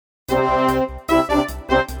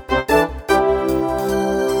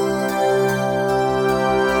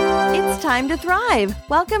time to thrive.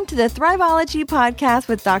 Welcome to the Thriveology Podcast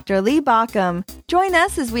with Dr. Lee Baucom. Join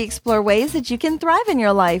us as we explore ways that you can thrive in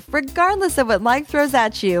your life, regardless of what life throws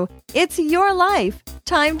at you. It's your life.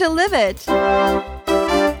 Time to live it. A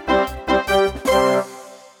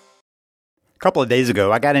couple of days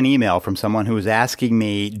ago, I got an email from someone who was asking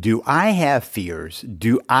me, do I have fears?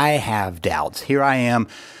 Do I have doubts? Here I am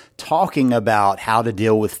talking about how to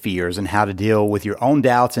deal with fears and how to deal with your own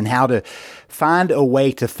doubts and how to find a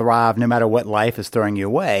way to thrive no matter what life is throwing you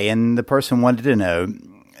away. And the person wanted to know,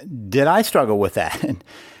 did I struggle with that?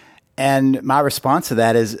 And my response to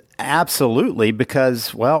that is absolutely,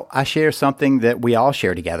 because, well, I share something that we all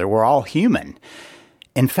share together. We're all human.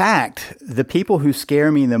 In fact, the people who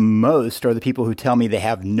scare me the most are the people who tell me they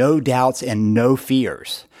have no doubts and no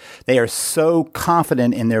fears. They are so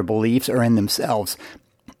confident in their beliefs or in themselves.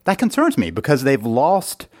 That concerns me because they've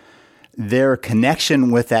lost their connection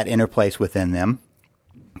with that inner place within them.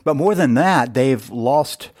 But more than that, they've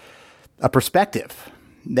lost a perspective.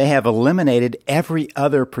 They have eliminated every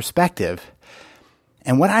other perspective.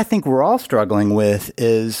 And what I think we're all struggling with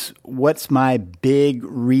is, what's my big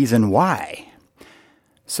reason why?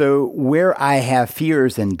 So where I have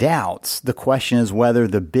fears and doubts, the question is whether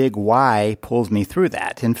the big why pulls me through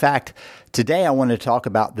that. In fact, today I want to talk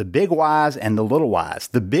about the big whys and the little whys.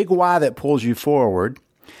 The big why that pulls you forward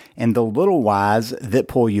and the little whys that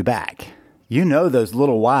pull you back. You know those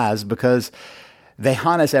little whys because they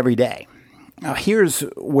haunt us every day. Now, here's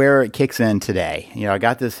where it kicks in today. I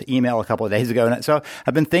got this email a couple of days ago, and so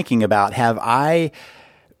I've been thinking about, have I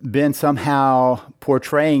been somehow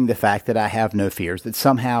portraying the fact that I have no fears, that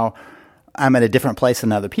somehow I'm at a different place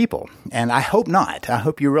than other people? And I hope not. I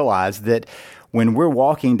hope you realize that when we're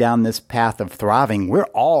walking down this path of thriving, we're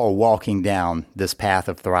all walking down this path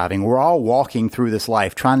of thriving. We're all walking through this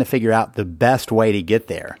life, trying to figure out the best way to get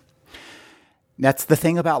there. That's the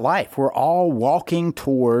thing about life. We're all walking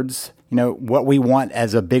towards, what we want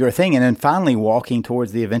as a bigger thing, and then finally walking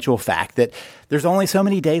towards the eventual fact that there's only so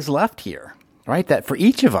many days left here. Right? That for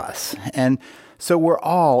each of us. And so we're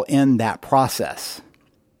all in that process.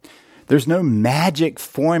 There's no magic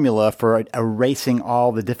formula for erasing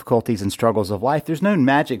all the difficulties and struggles of life. There's no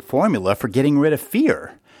magic formula for getting rid of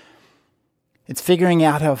fear. It's figuring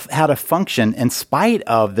out how to function in spite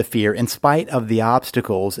of the fear, in spite of the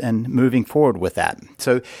obstacles, and moving forward with that.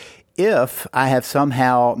 So if I have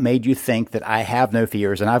somehow made you think that I have no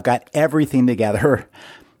fears and I've got everything together,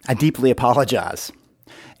 I deeply apologize.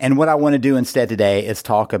 And what I want to do instead today is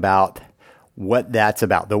talk about what that's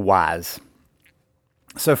about, the whys.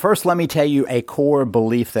 So first, let me tell you a core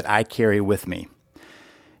belief that I carry with me.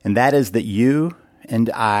 And that is that you and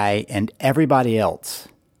I and everybody else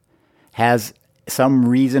has some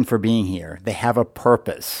reason for being here. They have a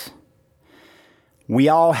purpose. We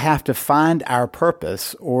all have to find our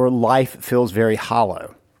purpose or life feels very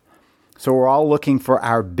hollow. So we're all looking for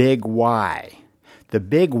our big why. The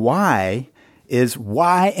big why is,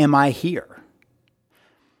 why am I here?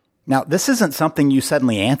 Now, this isn't something you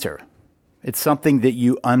suddenly answer. It's something that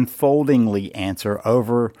you unfoldingly answer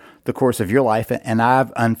over the course of your life, and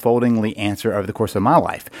I've unfoldingly answered over the course of my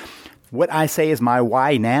life. What I say is my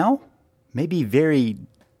why now may be very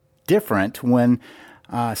different when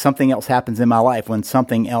something else happens in my life, when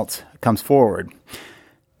something else comes forward.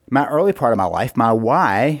 My early part of my life, my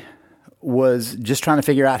why was just trying to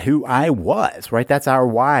figure out who I was, right? That's our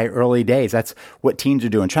why early days. That's what teens are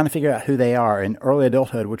doing, trying to figure out who they are. In early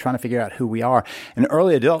adulthood, we're trying to figure out who we are. In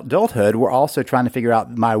early adulthood, we're also trying to figure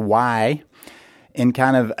out my why in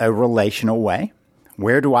kind of a relational way.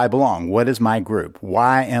 Where do I belong? What is my group?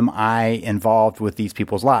 Why am I involved with these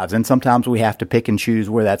people's lives? And sometimes we have to pick and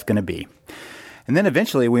choose where that's going to be. And then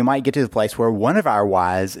eventually we might get to the place where one of our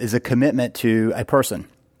whys is a commitment to a person.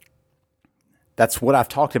 That's what I've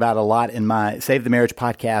talked about a lot in my Save the Marriage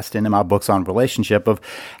podcast and in my books on relationship, of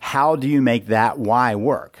how do you make that why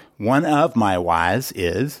work? One of my whys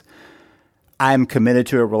is I'm committed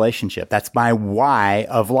to a relationship. That's my why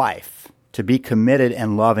of life, to be committed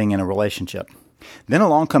and loving in a relationship. Then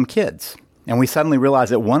along come kids, and we suddenly realize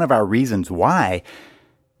that one of our reasons why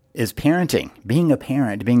is parenting, being a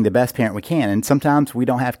parent, being the best parent we can. And sometimes we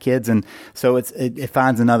don't have kids, and so it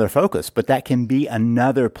finds another focus. But that can be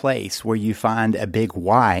another place where you find a big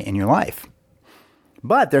why in your life.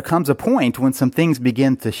 But there comes a point when some things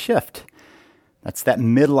begin to shift. That's that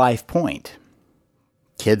midlife point.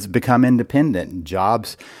 Kids become independent.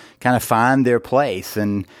 Jobs kind of find their place.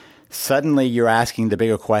 And suddenly you're asking the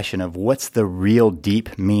bigger question of, what's the real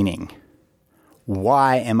deep meaning?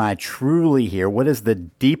 Why am I truly here? What is the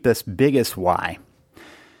deepest, biggest why?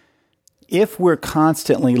 If we're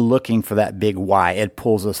constantly looking for that big why, it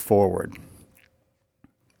pulls us forward.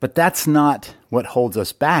 But that's not what holds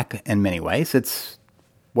us back in many ways. It's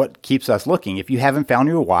what keeps us looking. If you haven't found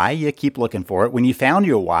your why, you keep looking for it. When you found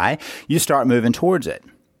your why, you start moving towards it.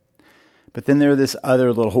 But then there are this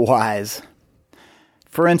other little whys.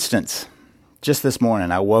 For instance, just this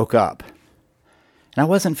morning, I woke up and I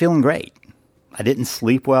wasn't feeling great. I didn't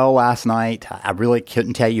sleep well last night. I really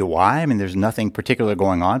couldn't tell you why. I mean, there's nothing particular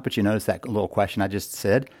going on, but you notice that little question I just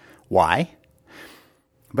said, why?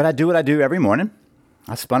 But I do what I do every morning.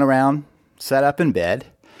 I spun around, sat up in bed,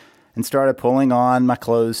 and started pulling on my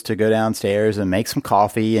clothes to go downstairs and make some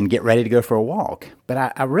coffee and get ready to go for a walk.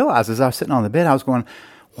 But I realized as I was sitting on the bed, I was going,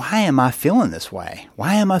 why am I feeling this way?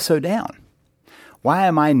 Why am I so down? Why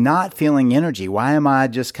am I not feeling energy? Why am I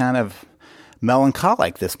just kind of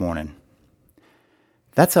melancholic this morning?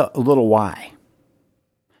 That's a little why.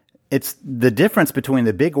 It's the difference between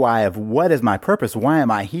the big why of what is my purpose, why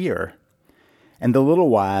am I here, and the little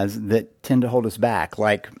whys that tend to hold us back,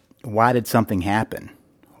 like why did something happen?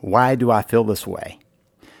 Why do I feel this way?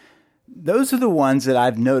 Those are the ones that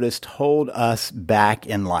I've noticed hold us back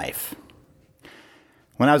in life.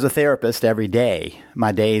 When I was a therapist every day,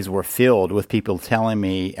 my days were filled with people telling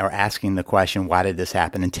me or asking the question, why did this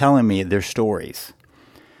happen? And telling me their stories.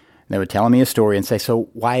 They would tell me a story and say, so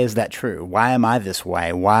why is that true? Why am I this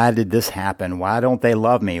way? Why did this happen? Why don't they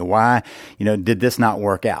love me? Why, did this not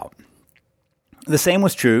work out? The same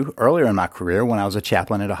was true earlier in my career when I was a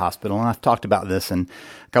chaplain at a hospital. And I've talked about this in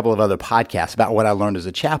a couple of other podcasts about what I learned as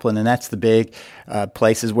a chaplain. And that's the big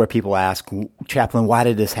places where people ask, chaplain, why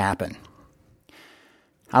did this happen?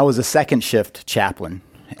 I was a second shift chaplain.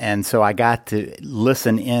 And so I got to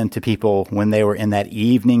listen in to people when they were in that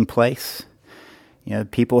evening place.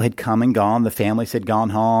 People had come and gone. The families had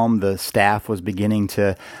gone home. The staff was beginning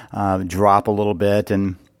to drop a little bit.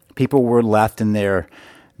 And people were left in their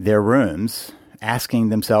rooms asking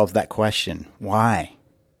themselves that question, why?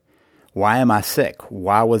 Why am I sick?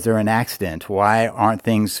 Why was there an accident? Why aren't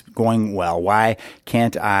things going well? Why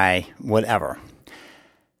can't I, whatever?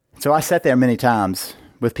 So I sat there many times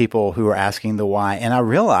with people who were asking the why, and I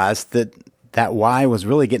realized that why was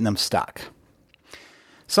really getting them stuck.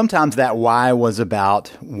 Sometimes that why was about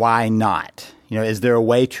why not? Is there a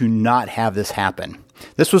way to not have this happen?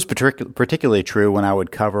 This was particularly true when I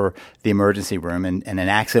would cover the emergency room and an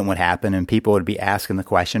accident would happen and people would be asking the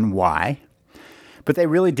question, why? But they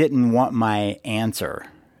really didn't want my answer.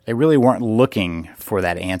 They really weren't looking for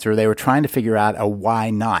that answer. They were trying to figure out a why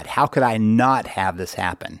not. How could I not have this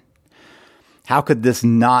happen? How could this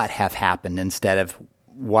not have happened instead of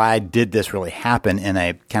why did this really happen in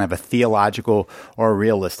a kind of a theological or a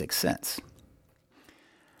realistic sense?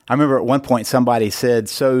 I remember at one point somebody said,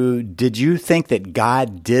 so did you think that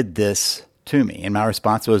God did this to me? And my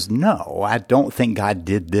response was, no, I don't think God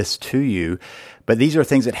did this to you. But these are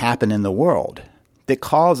things that happen in the world that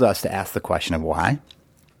cause us to ask the question of why.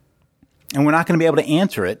 And we're not going to be able to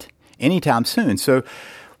answer it anytime soon. So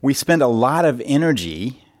we spend a lot of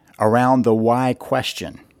energy around the why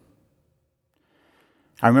question.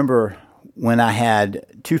 I remember when I had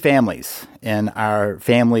two families in our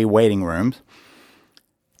family waiting rooms,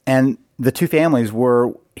 and the two families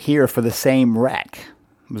were here for the same wreck.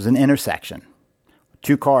 It was an intersection.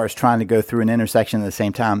 Two cars trying to go through an intersection at the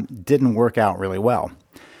same time didn't work out really well.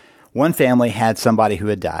 One family had somebody who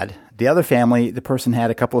had died. The other family, the person had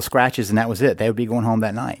a couple of scratches, and that was it. They would be going home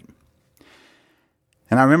that night.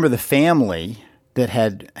 And I remember the family that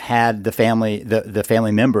had the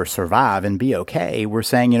family member survive and be okay were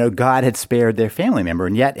saying, God had spared their family member.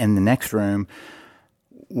 And yet in the next room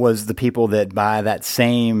was the people that by that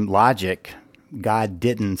same logic, God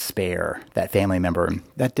didn't spare that family member.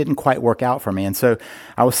 That didn't quite work out for me. And so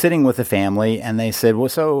I was sitting with the family and they said, well,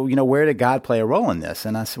 so, where did God play a role in this?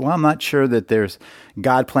 And I said, well, I'm not sure that there's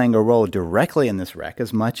God playing a role directly in this wreck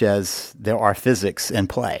as much as there are physics in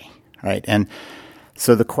play, right? And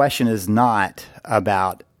so the question is not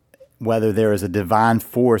about whether there is a divine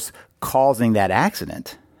force causing that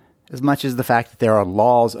accident as much as the fact that there are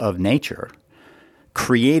laws of nature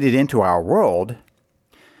created into our world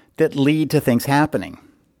that lead to things happening.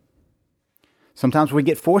 Sometimes we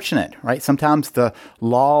get fortunate, right? Sometimes the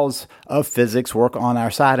laws of physics work on our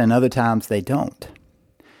side and other times they don't.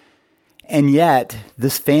 And yet,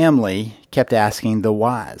 this family kept asking the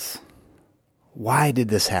whys. Why did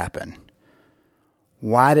this happen?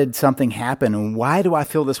 Why did something happen? And why do I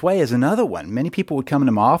feel this way is another one. Many people would come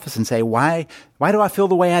into my office and say, why do I feel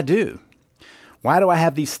the way I do? Why do I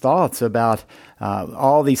have these thoughts about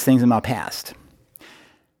all these things in my past?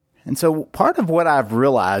 And so part of what I've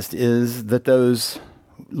realized is that those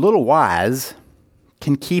little whys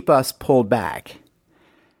can keep us pulled back.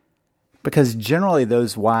 Because generally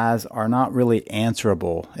those whys are not really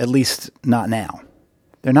answerable, at least not now.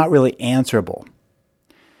 They're not really answerable.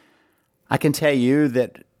 I can tell you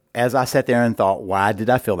that as I sat there and thought, why did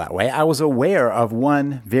I feel that way? I was aware of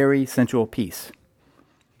one very central piece.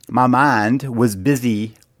 My mind was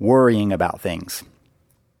busy worrying about things.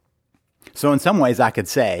 So in some ways I could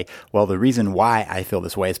say, well, the reason why I feel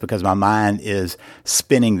this way is because my mind is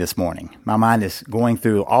spinning this morning. My mind is going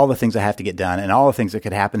through all the things I have to get done and all the things that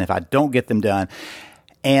could happen if I don't get them done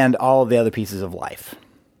and all the other pieces of life,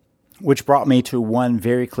 which brought me to one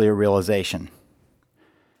very clear realization.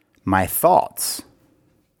 My thoughts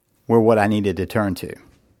were what I needed to turn to.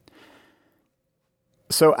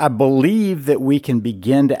 So I believe that we can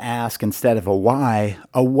begin to ask, instead of a why,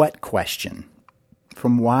 a what question.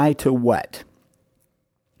 From why to what?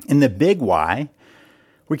 In the big why,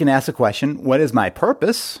 we can ask the question, what is my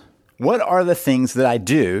purpose? What are the things that I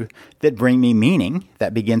do that bring me meaning,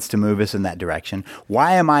 that begins to move us in that direction?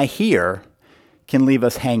 Why am I here? Can leave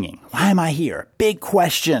us hanging. Why am I here? Big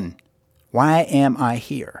question. Why am I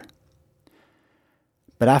here?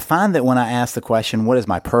 But I find that when I ask the question, what is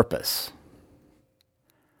my purpose?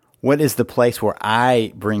 What is the place where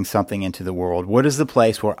I bring something into the world? What is the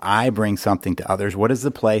place where I bring something to others? What is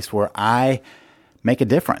the place where I make a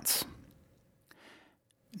difference?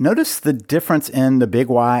 Notice the difference in the big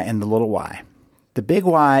why and the little why. The big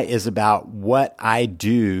why is about what I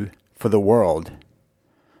do for the world.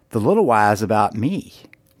 The little why is about me,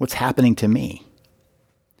 what's happening to me.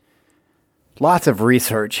 Lots of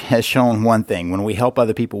research has shown one thing. When we help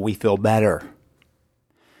other people, we feel better.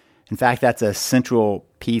 In fact, that's a central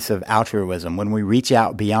piece of altruism. When we reach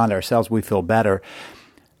out beyond ourselves, we feel better.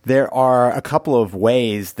 There are a couple of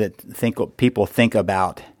ways that people think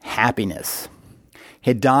about happiness.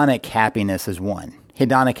 Hedonic happiness is one.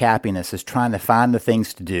 Hedonic happiness is trying to find the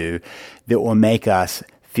things to do that will make us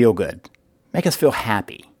feel good, make us feel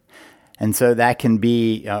happy. And so that can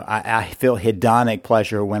be, I feel hedonic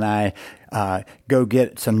pleasure when I go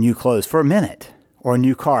get some new clothes for a minute, or a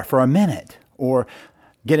new car for a minute, or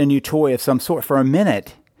get a new toy of some sort for a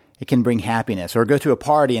minute. It can bring happiness. Or go to a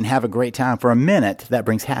party and have a great time for a minute. That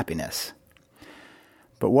brings happiness.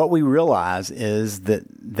 But what we realize is that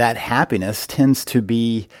that happiness tends to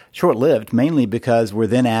be short-lived, mainly because we're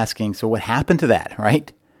then asking, so what happened to that,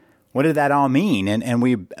 right? What did that all mean? And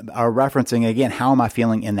we are referencing, again, how am I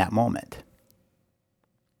feeling in that moment?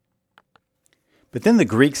 But then the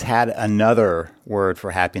Greeks had another word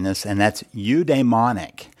for happiness, and that's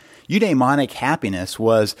eudaimonic. Eudaimonic happiness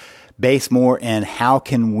was based more in how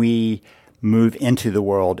can we move into the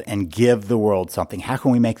world and give the world something? How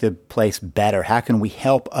can we make the place better? How can we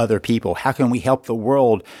help other people? How can we help the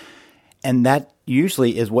world? And that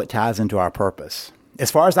usually is what ties into our purpose. As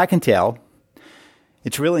far as I can tell,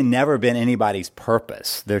 it's really never been anybody's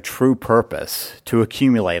purpose, their true purpose, to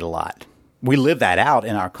accumulate a lot. We live that out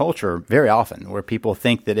in our culture very often, where people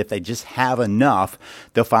think that if they just have enough,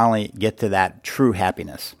 they'll finally get to that true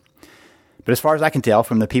happiness. But as far as I can tell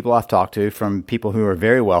from the people I've talked to, from people who are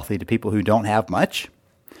very wealthy to people who don't have much,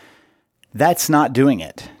 that's not doing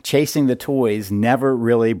it. Chasing the toys never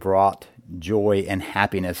really brought joy and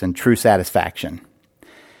happiness and true satisfaction.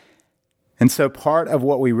 And so part of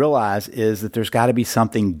what we realize is that there's got to be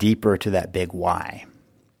something deeper to that big why.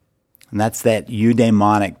 And that's that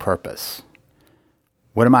eudaimonic purpose.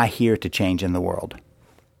 What am I here to change in the world?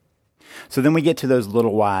 So then we get to those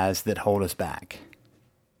little whys that hold us back.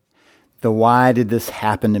 The why did this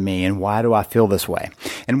happen to me, and why do I feel this way?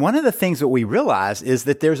 And one of the things that we realize is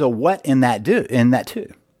that there's a what in that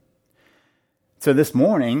too. So this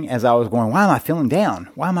morning, as I was going, why am I feeling down?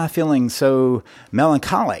 Why am I feeling so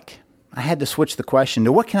melancholic? I had to switch the question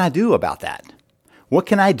to what can I do about that? What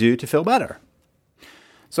can I do to feel better?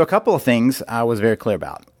 So a couple of things I was very clear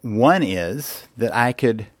about. One is that I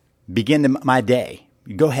could begin my day,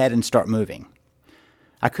 go ahead and start moving.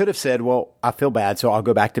 I could have said, well, I feel bad, so I'll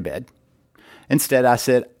go back to bed. Instead, I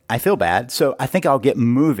said, I feel bad, so I think I'll get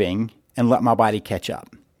moving and let my body catch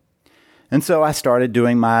up. And so I started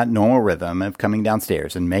doing my normal rhythm of coming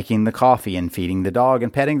downstairs and making the coffee and feeding the dog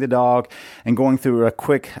and petting the dog and going through a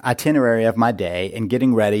quick itinerary of my day and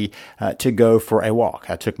getting ready to go for a walk.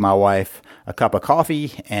 I took my wife a cup of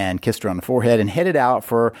coffee and kissed her on the forehead and headed out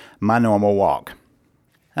for my normal walk.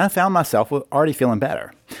 And I found myself already feeling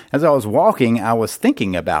better. As I was walking, I was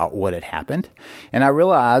thinking about what had happened, and I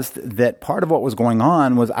realized that part of what was going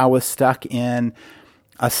on was I was stuck in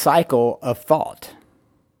a cycle of thought.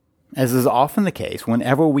 As is often the case,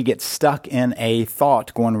 whenever we get stuck in a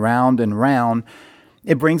thought going round and round,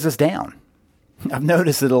 it brings us down. I've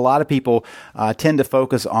noticed that a lot of people tend to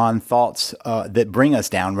focus on thoughts that bring us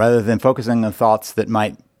down rather than focusing on thoughts that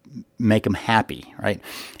might make them happy, right?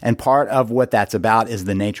 And part of what that's about is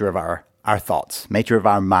the nature of our thoughts, nature of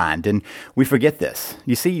our mind. And we forget this.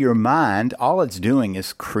 You see, your mind, all it's doing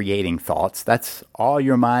is creating thoughts. That's all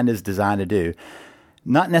your mind is designed to do.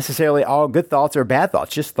 Not necessarily all good thoughts or bad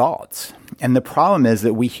thoughts, just thoughts. And the problem is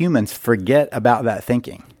that we humans forget about that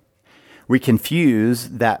thinking. We confuse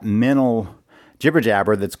that mental jibber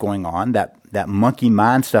jabber that's going on, that monkey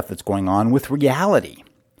mind stuff that's going on with reality.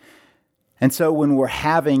 And so when we're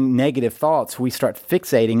having negative thoughts, we start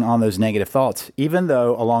fixating on those negative thoughts. Even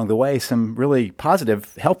though along the way, some really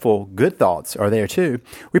positive, helpful, good thoughts are there too,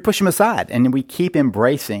 we push them aside and we keep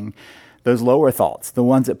embracing those lower thoughts, the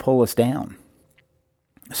ones that pull us down.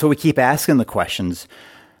 So we keep asking the questions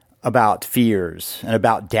about fears and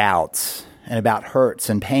about doubts and about hurts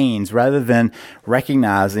and pains, rather than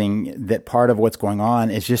recognizing that part of what's going on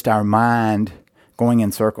is just our mind going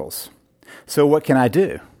in circles. So what can I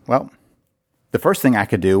do? Well, the first thing I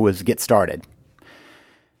could do was get started.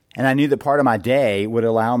 And I knew that part of my day would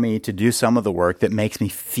allow me to do some of the work that makes me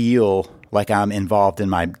feel like I'm involved in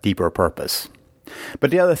my deeper purpose. But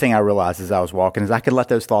the other thing I realized as I was walking is I could let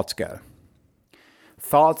those thoughts go.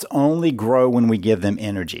 Thoughts only grow when we give them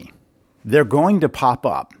energy. They're going to pop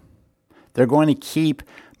up. They're going to keep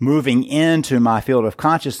moving into my field of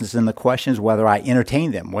consciousness, and the question is whether I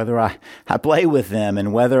entertain them, whether I play with them,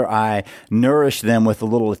 and whether I nourish them with a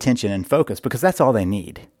little attention and focus, because that's all they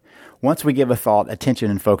need. Once we give a thought attention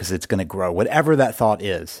and focus, it's going to grow, whatever that thought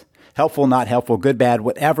is. Helpful, not helpful, good, bad,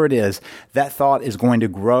 whatever it is, that thought is going to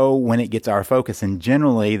grow when it gets our focus. And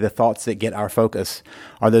generally, the thoughts that get our focus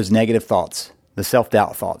are those negative thoughts, the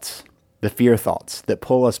self-doubt thoughts, the fear thoughts that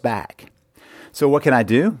pull us back. So what can I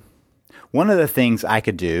do? One of the things I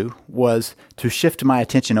could do was to shift my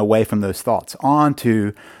attention away from those thoughts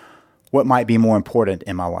onto what might be more important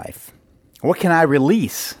in my life. What can I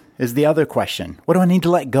release is the other question. What do I need to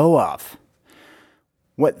let go of?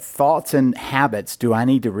 What thoughts and habits do I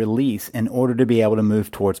need to release in order to be able to move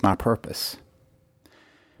towards my purpose?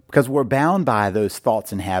 Because we're bound by those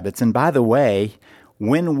thoughts and habits. And by the way,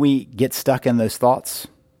 when we get stuck in those thoughts,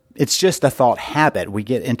 it's just a thought habit. We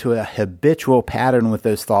get into a habitual pattern with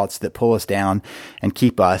those thoughts that pull us down and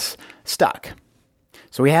keep us stuck.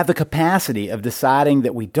 So we have the capacity of deciding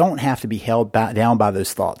that we don't have to be held down by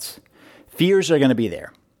those thoughts. Fears are going to be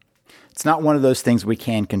there. It's not one of those things we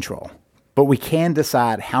can control, but we can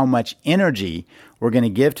decide how much energy we're going to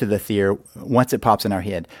give to the fear once it pops in our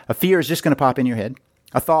head. A fear is just going to pop in your head.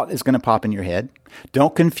 A thought is going to pop in your head.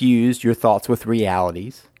 Don't confuse your thoughts with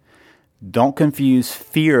realities. Don't confuse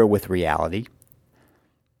fear with reality,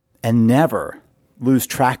 and never lose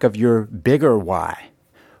track of your bigger why.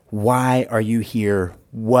 Why are you here?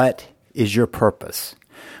 What is your purpose?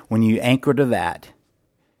 When you anchor to that,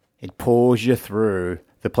 it pulls you through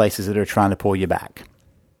the places that are trying to pull you back.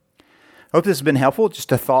 I hope this has been helpful.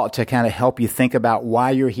 Just a thought to kind of help you think about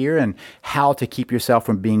why you're here and how to keep yourself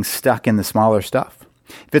from being stuck in the smaller stuff.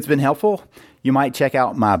 If it's been helpful, you might check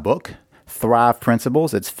out my book, Thrive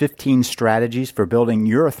Principles. It's 15 strategies for building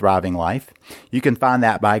your thriving life. You can find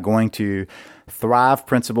that by going to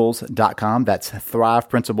thriveprinciples.com. That's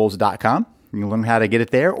thriveprinciples.com. You can learn how to get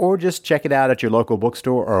it there, or just check it out at your local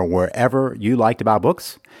bookstore or wherever you like to buy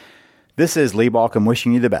books. This is Lee Baucom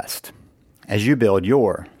wishing you the best as you build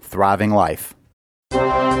your thriving life.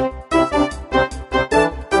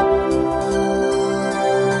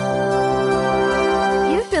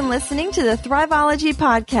 Listening to the Thriveology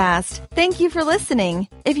podcast. Thank you for listening.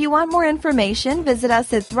 If you want more information, visit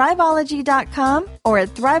us at thriveology.com or at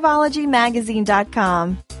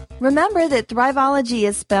thriveologymagazine.com. Remember that Thriveology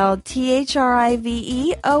is spelled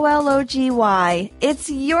Thriveology. It's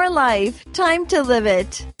your life. Time to live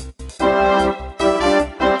it.